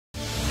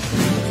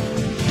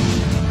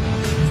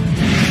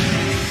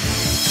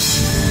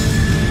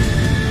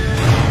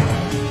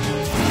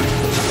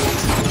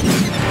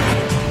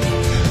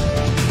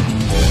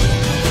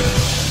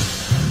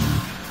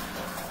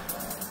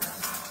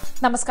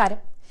നമസ്കാരം.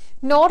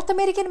 North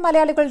American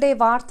മലയാളികളുടെ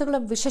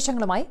വാർത്തകളും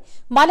വിശേഷങ്ങളുമായി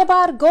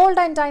Malabar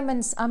gold and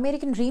diamonds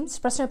American dreams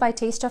presented by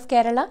taste of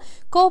Kerala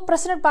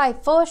presented by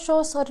first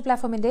shows ഒരു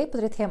പ്ലാറ്റ്ഫോമിന്റെ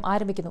പുതിയധ്യായം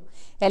ആരംഭിക്കുന്നു.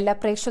 എല്ലാ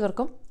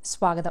പ്രേക്ഷകർക്കും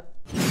സ്വാഗതം.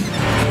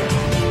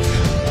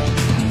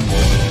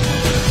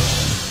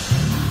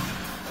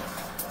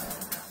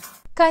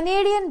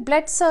 കനേഡിയൻ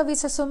ബ്ലഡ്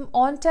സർവീസസും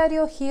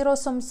ഓൺടാരിയോ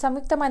ഹീറോസും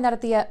സംയുക്തമായി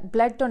നടത്തിയ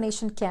ബ്ലഡ്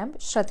ഡൊണേഷൻ ക്യാമ്പ്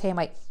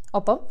ശ്രദ്ധേയമായി.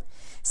 ഒപ്പം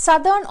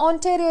സദേൺ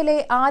ഓൺടാരിയോയിലെ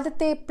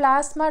ആദ്യത്തെ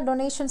പ്ലാസ്മ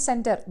ഡൊണേഷൻ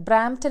സെന്റർ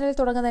ബ്രാംപ്ടണിൽ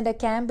തുടങ്ങുന്നതിന്റെ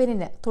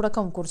ക്യാമ്പയിനിന്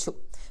തുടക്കം കുറിച്ചു.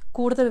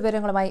 കൂടുതൽ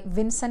വിവരങ്ങളുമായി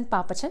വിൻസെന്റ്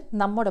പാപ്പച്ചൻ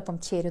നമ്മോടൊപ്പം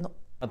ചേരുന്നു.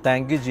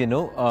 Thank you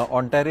Jinu.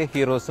 Ontario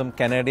ഹീറോസും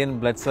Canadian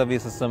blood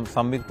സർവീസസും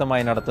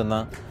സംയുക്തമായി നടത്തുന്ന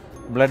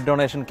ബ്ലഡ്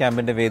ഡൊണേഷൻ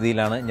ക്യാമ്പിന്റെ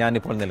വേദിയിലാണ്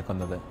ഞാനിപ്പോൾ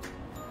നിൽക്കുന്നത്.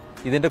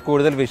 ഇതിന്റെ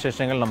കൂടുതൽ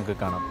വിശേഷങ്ങൾ നമുക്ക്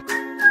കാണാം.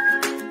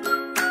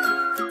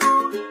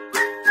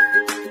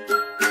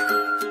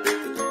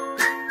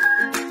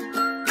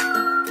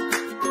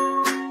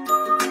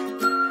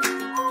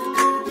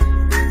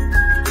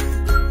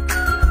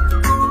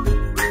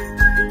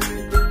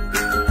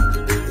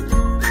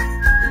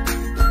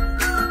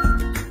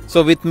 So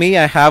with me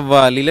I have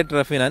Lilet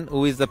Rafinan,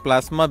 who is the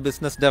Plasma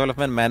Business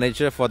Development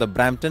Manager for the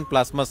Brampton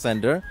Plasma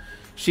Center.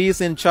 She is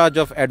in charge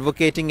of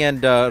advocating and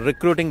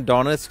recruiting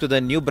donors to the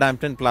new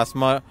Brampton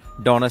Plasma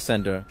Donor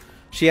Center.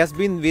 She has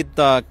been with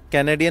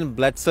Canadian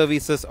Blood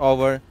Services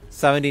over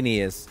 17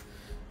 years.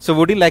 So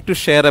would you like to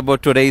share about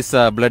today's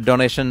blood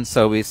donation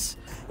service?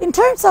 In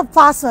terms of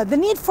plasma,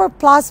 the need for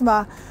plasma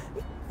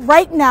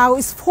right now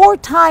is 4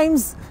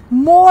 times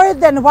more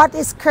than what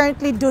is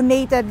currently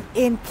donated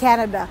in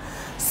Canada.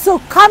 So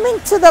coming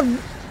to the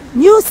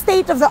new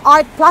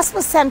state-of-the-art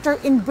plasma center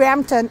in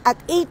Brampton at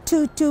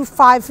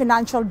 8225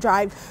 Financial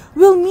Drive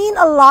will mean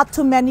a lot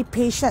to many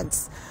patients.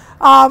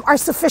 Our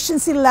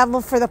sufficiency level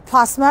for the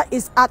plasma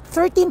is at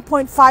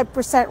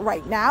 13.5%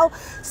 right now.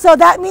 So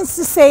that means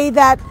to say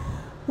that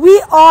we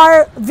are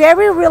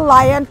very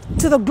reliant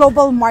to the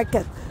global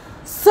market.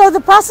 So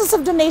the process of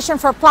donation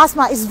for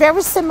plasma is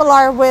very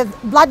similar with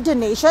blood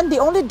donation.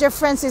 The only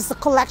difference is the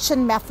collection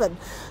method.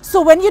 So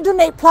when you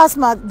donate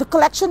plasma, the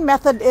collection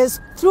method is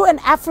through an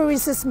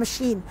apheresis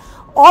machine.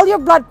 All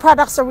your blood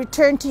products are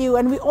returned to you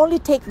and we only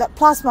take that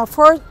plasma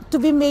to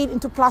be made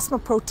into plasma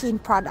protein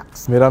products.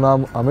 मेरा नाम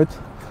अमित,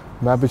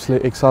 मैं पिछले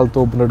 1 साल तो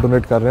blood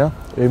donate कर रहा हूँ.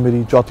 ये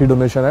मेरी चौथी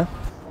डोनेशन है.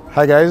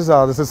 Hi guys,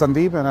 this is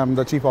Sandeep and I'm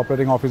the Chief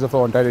Operating Officer for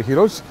Ontario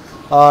Heroes.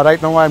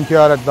 Right now I'm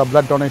here at the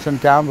blood donation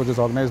camp, which is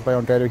organized by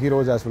Ontario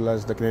Heroes as well as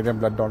the Canadian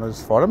Blood Donors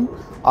Forum.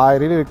 I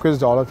really request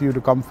all of you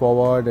to come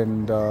forward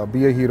and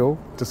be a hero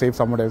to save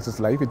someone else's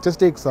life. It just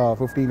takes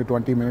 15 to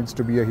 20 minutes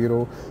to be a hero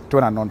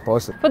to an unknown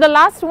person. For the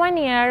last 1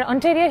 year,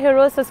 Ontario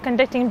Heroes is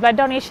conducting blood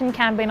donation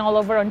campaign all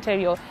over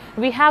Ontario.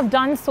 We have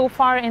done so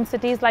far in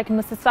cities like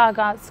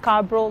Mississauga,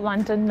 Scarborough,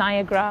 London,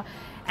 Niagara.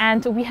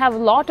 And we have a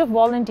lot of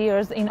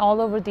volunteers in all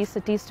over these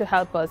cities to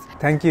help us.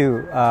 Thank you,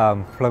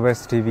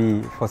 Flowers TV,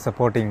 for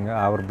supporting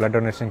our blood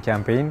donation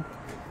campaign.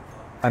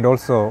 And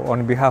also, on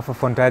behalf of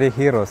Ontario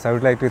Heroes, I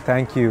would like to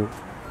thank you,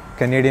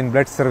 Canadian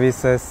Blood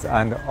Services,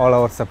 and all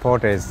our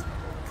supporters,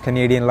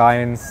 Canadian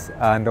Lions,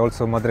 and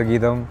also Madhura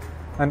Geetham,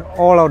 and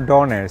all our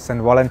donors and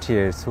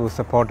volunteers who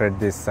supported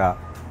this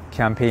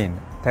campaign.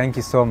 Thank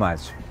you so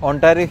much.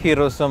 Ontario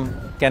Heroesum,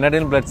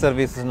 Canadian Blood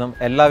Servicesum,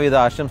 എല്ലാവിധ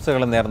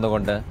ആശംസകളും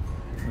നേർന്നുകൊണ്ട്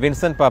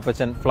Vincent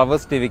Pappachan,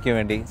 Flowers TVക്ക്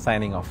വേണ്ടി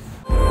signing off.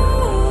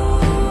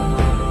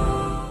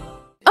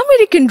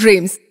 American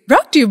Dreams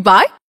brought to you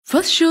by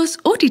First Show's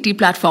OTT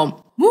platform,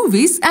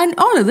 movies and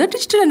all other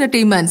digital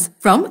entertainments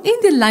from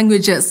Indian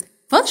languages.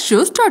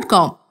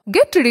 Firstshows.com.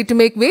 Get ready to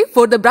make way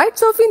for the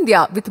brides of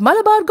India with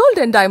Malabar Gold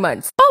and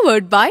Diamonds.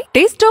 Powered by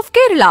Taste of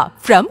Kerala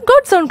from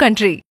God's own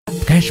country.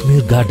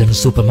 Kashmir Garden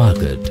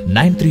Supermarket,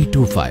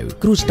 9325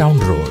 Cruztown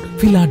Road,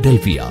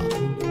 Philadelphia.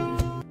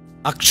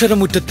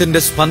 അക്ഷരമുറ്റത്തിന്റെ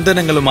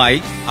സ്പന്ദനങ്ങളുമായി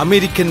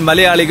American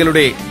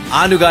മലയാളികളുടെ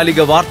ആനുകാലിക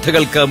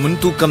വാർത്തകൾക്ക്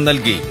മുൻതൂക്കം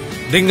നൽകി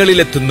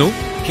നിങ്ങളിലെത്തുന്നു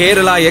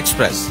Kerala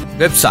express.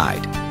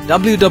 Website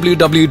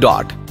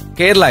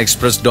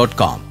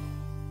www.keralaexpress.com.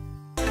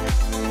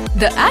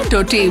 The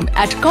Ando team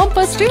at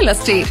Compass Real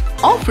Estate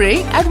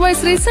offering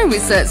advisory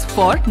services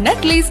for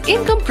net lease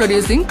income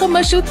producing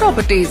commercial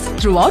properties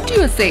throughout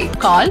USA.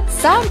 Call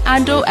Sam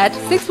Ando at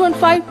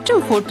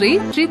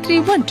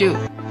 615-243-3312.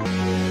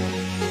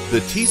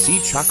 The TC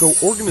Chaco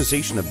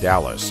Organization of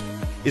Dallas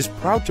is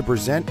proud to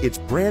present its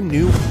brand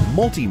new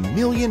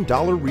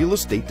multi-million-dollar real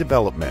estate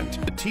development.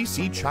 The TC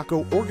Chaco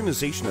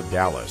Organization of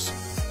Dallas.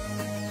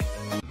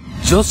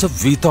 Joseph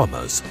V.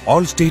 Thomas,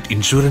 Allstate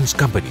Insurance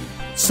Company,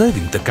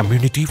 serving the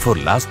community for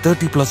last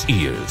 30+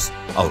 years.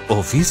 Our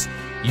office,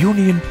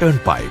 Union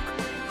Turnpike,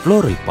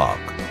 Floral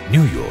Park,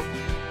 New York.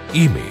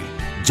 Email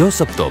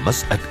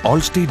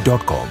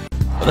josephthomas@allstate.com.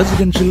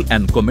 Residential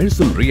and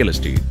commercial real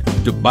estate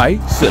to buy,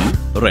 sell,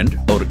 rent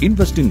or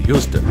invest in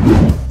Houston.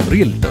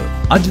 Realtor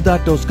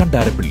Ajitatos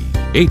Kandarapalli,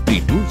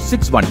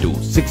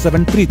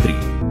 832-612-6733.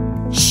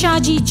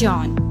 Shaji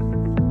John,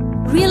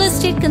 real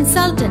estate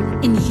consultant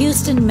in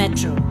Houston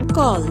Metro.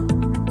 Call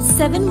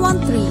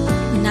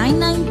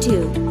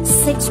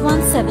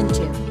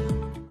 713-992-6172.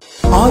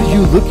 Are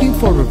you looking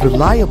for a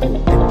reliable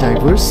and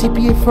diverse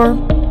CPA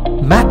firm?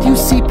 Matthews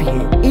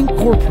CPA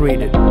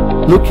Incorporated,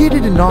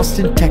 located in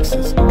Austin,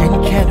 Texas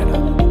and Canada.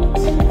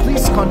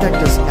 Please contact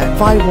us at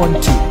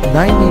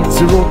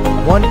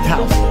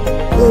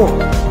 512-980-1000 or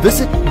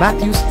visit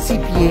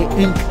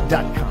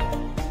matthewscpainc.com.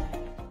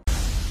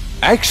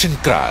 Action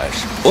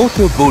Crash,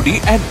 Auto Body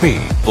and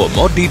Paint. For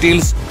more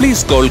details,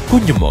 please call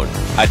Kunjamon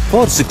at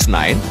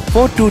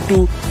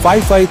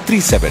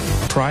 469-422-5537.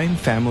 Prime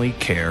Family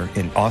Care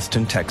in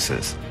Austin,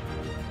 Texas.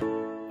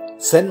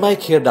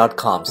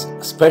 SendMyCare.com's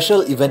special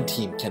event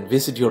team can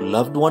visit your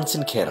loved ones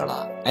in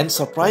Kerala and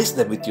surprise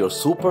them with your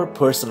super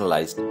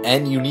personalized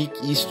and unique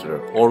Easter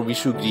or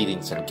Vishu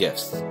greetings and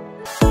gifts.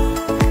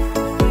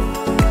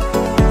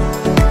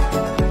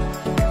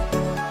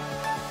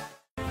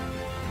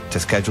 To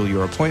schedule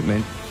your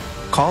appointment,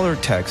 call or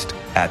text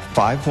at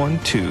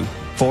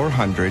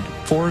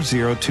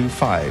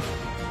 512-400-4025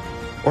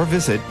 or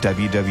visit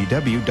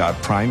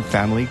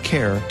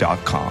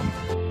www.primefamilycare.com.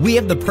 We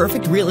have the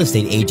perfect real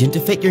estate agent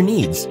to fit your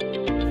needs.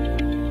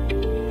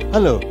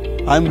 Hello,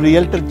 I'm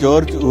Realtor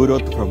George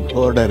Uroth from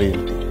Horda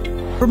Realty.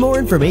 For more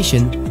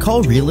information,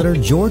 call Realtor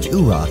George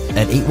Uroth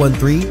at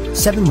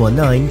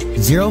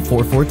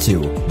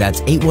 813-719-0442.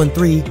 That's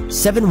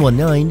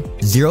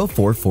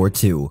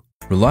 813-719-0442.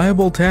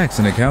 Reliable Tax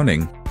and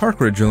Accounting,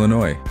 Parkridge,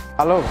 Illinois.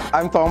 Hello,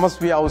 I'm Thomas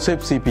V.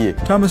 Ausef, CPA.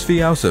 Thomas V.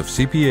 Ausef,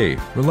 CPA,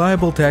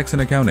 Reliable Tax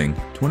and Accounting,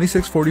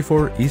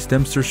 2644 East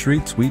Dempster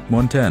Street, Suite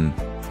 110,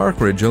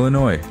 Parkridge,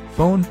 Illinois.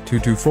 Phone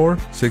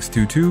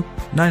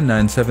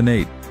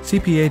 224-622-9978,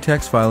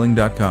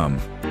 cpataxfiling.com.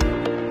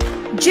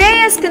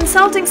 JS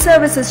Consulting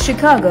Services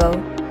Chicago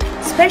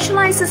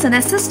specializes in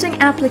assisting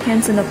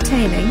applicants in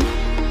obtaining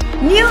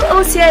new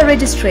OCI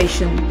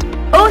registration,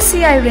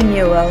 OCI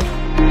renewal,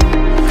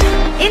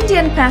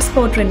 Indian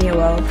passport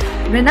renewal,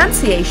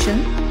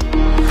 renunciation,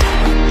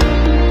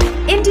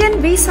 Indian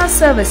visa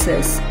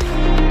services.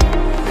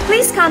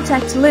 Please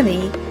contact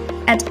Linny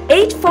at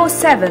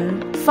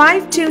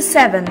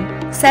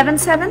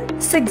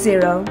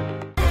 847-527-7760.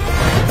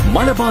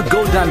 Malabar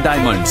Gold and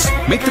Diamonds,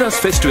 Mithras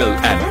Festival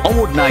and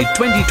Award Night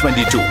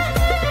 2022.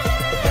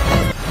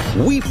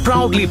 We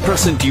proudly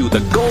present you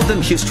the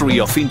golden history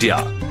of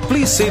India.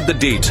 Please save the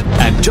date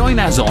and join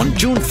us on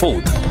June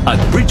 4th at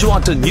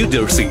Bridgewater, New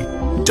Jersey.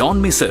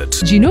 Don't miss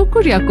it. Gino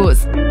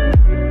Kuriakos,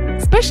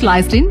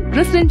 specialized in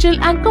residential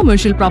and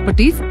commercial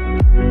properties.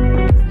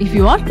 If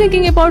you are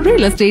thinking about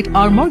real estate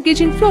or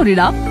mortgage in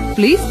Florida,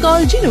 please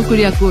call Gino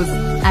Kuriakos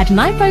at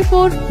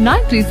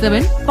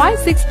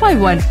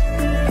 954-937-5651.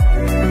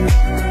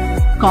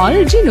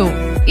 Call Gino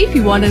if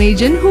you want an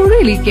agent who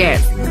really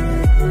cares.